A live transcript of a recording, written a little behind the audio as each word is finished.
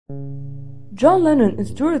John Lennon and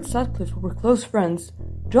Stuart Sutcliffe were close friends.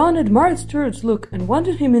 John admired Stuart's look and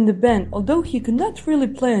wanted him in the band, although he could not really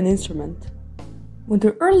play an instrument. When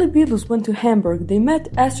the early Beatles went to Hamburg, they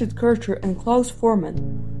met Astrid Kircher and Klaus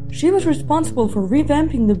Voormann. She was responsible for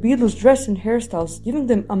revamping the Beatles' dress and hairstyles, giving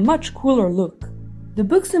them a much cooler look. The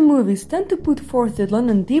books and movies tend to put forth that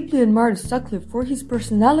Lennon deeply admired Sutcliffe for his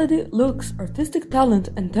personality, looks, artistic talent,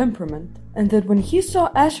 and temperament, and that when he saw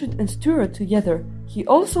Astrid and Stuart together, he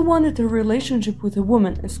also wanted a relationship with a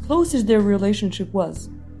woman as close as their relationship was.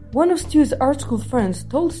 One of Stu's art school friends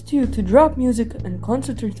told Stu to drop music and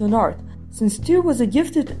concentrate on art, since Stu was a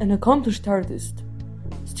gifted and accomplished artist.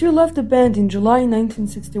 Stu left the band in July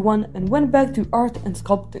 1961 and went back to art and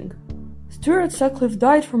sculpting. Stuart Sutcliffe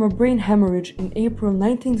died from a brain hemorrhage in April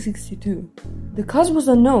 1962. The cause was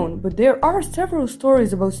unknown, but there are several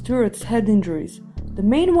stories about Stuart's head injuries. The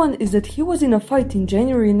main one is that he was in a fight in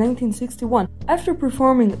January 1961 after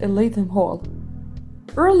performing at Latham Hall.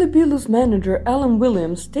 Early Beatles manager Alan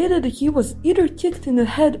Williams stated that he was either kicked in the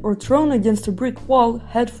head or thrown against a brick wall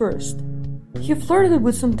head first. He flirted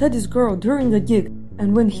with some Teddy's girl during a gig,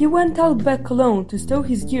 and when he went out back alone to stow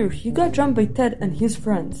his gear, he got jumped by Ted and his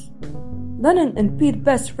friends. Lennon and Pete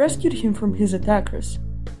Best rescued him from his attackers.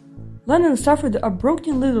 Lennon suffered a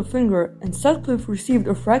broken little finger and Sutcliffe received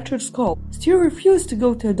a fractured skull. Stu refused to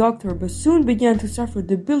go to a doctor but soon began to suffer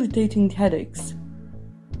debilitating headaches.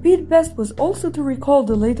 Pete Best was also to recall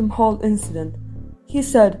the Latham Hall incident. He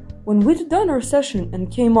said, "When we'd done our session and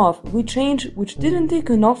came off, we changed, which didn't take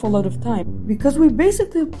an awful lot of time, because we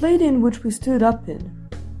basically played in which we stood up in."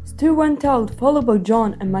 Stu went out, followed by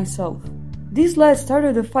John and myself. These lads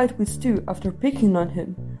started a fight with Stu after picking on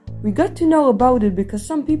him. We got to know about it because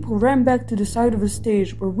some people ran back to the side of the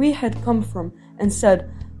stage where we had come from and said,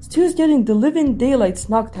 "Stu's getting the living daylights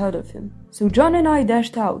knocked out of him." So John and I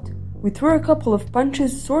dashed out. We threw a couple of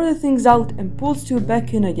punches, sorted things out, and pulled Stu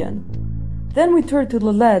back in again. Then we turned to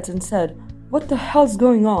the lads and said, "What the hell's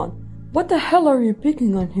going on? What the hell are you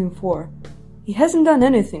picking on him for? He hasn't done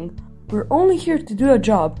anything. We're only here to do a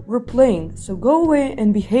job. We're playing, so go away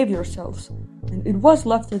and behave yourselves." And it was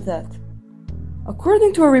left at that.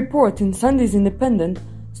 According to a report in Sunday's Independent,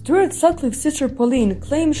 Stuart Sutcliffe's sister Pauline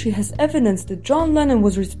claims she has evidence that John Lennon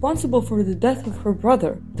was responsible for the death of her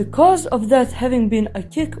brother, the cause of death having been a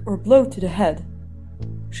kick or blow to the head.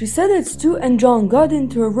 She said that Stu and John got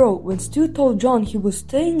into a row when Stu told John he was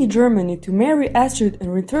staying in Germany to marry Astrid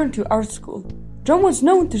and return to art school. John was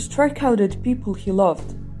known to strike out at people he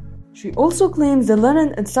loved. She also claims that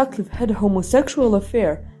Lennon and Sutcliffe had a homosexual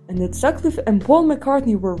affair and that Sutcliffe and Paul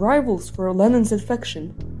McCartney were rivals for Lennon's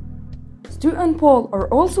affection. Stu and Paul are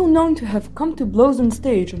also known to have come to blows on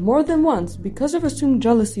stage more than once because of assumed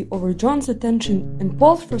jealousy over John's attention and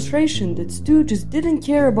Paul's frustration that Stu just didn't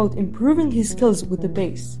care about improving his skills with the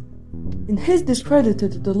bass. In his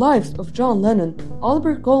discredited The Lives of John Lennon,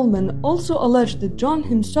 Albert Goldman also alleged that John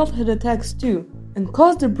himself had attacked Stu and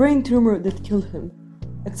caused a brain tumor that killed him.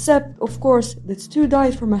 Except, of course, that Stu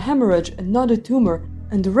died from a hemorrhage and not a tumor,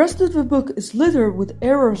 and the rest of the book is littered with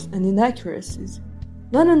errors and inaccuracies.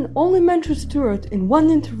 Lennon only mentioned Stuart in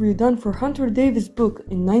one interview done for Hunter Davis' book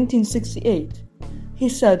in 1968. He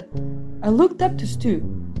said, "I looked up to Stu.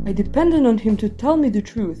 I depended on him to tell me the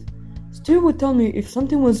truth. Stu would tell me if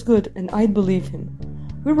something was good and I'd believe him.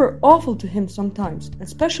 We were awful to him sometimes,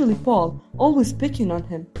 especially Paul, always picking on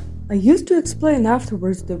him. I used to explain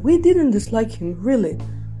afterwards that we didn't dislike him, really.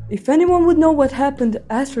 If anyone would know what happened,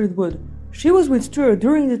 Astrid would. She was with Stuart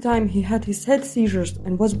during the time he had his head seizures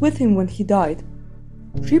and was with him when he died."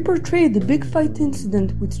 She portrayed the big fight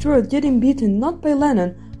incident with Stuart getting beaten not by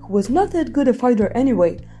Lennon, who was not that good a fighter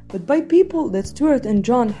anyway, but by people that Stuart and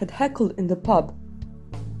John had heckled in the pub.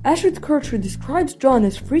 Astrid Kircher describes John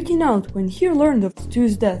as freaking out when he learned of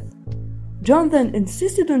Stu's death. John then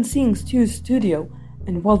insisted on seeing Stu's studio,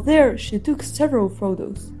 and while there she took several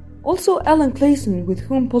photos. Also Alan Clayson, with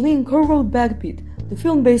whom Pauline co-wrote Backbeat, the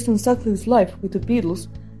film based on Sutcliffe's life with the Beatles,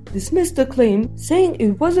 dismissed the claim, saying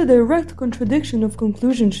it was a direct contradiction of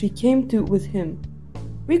conclusions she came to with him.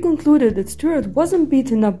 "We concluded that Stuart wasn't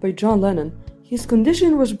beaten up by John Lennon. His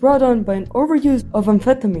condition was brought on by an overuse of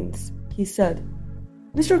amphetamines," he said.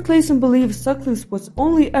 Mr. Clayson believes Sutcliffe was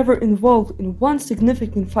only ever involved in one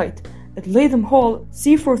significant fight, at Latham Hall,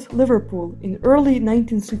 Seaforth, Liverpool, in early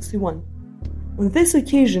 1961. On this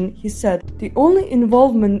occasion, he said, the only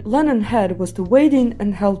involvement Lennon had was to wade in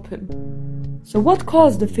and help him. So what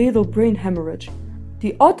caused the fatal brain hemorrhage?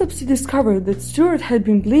 The autopsy discovered that Stuart had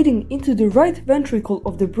been bleeding into the right ventricle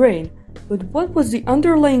of the brain, but what was the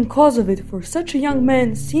underlying cause of it for such a young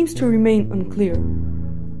man seems to remain unclear.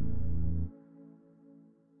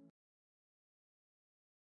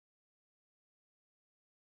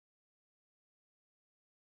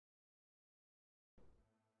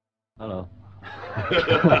 Hello.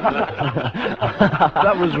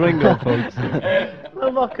 That was Ringo, folks.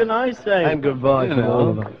 Well, what can I say? And goodbye You from all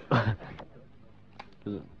of know. us.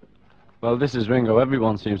 Well, this is Ringo.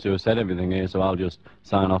 Everyone seems to have said everything here, so I'll just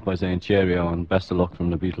sign off by saying cheerio and best of luck from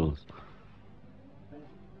the Beatles.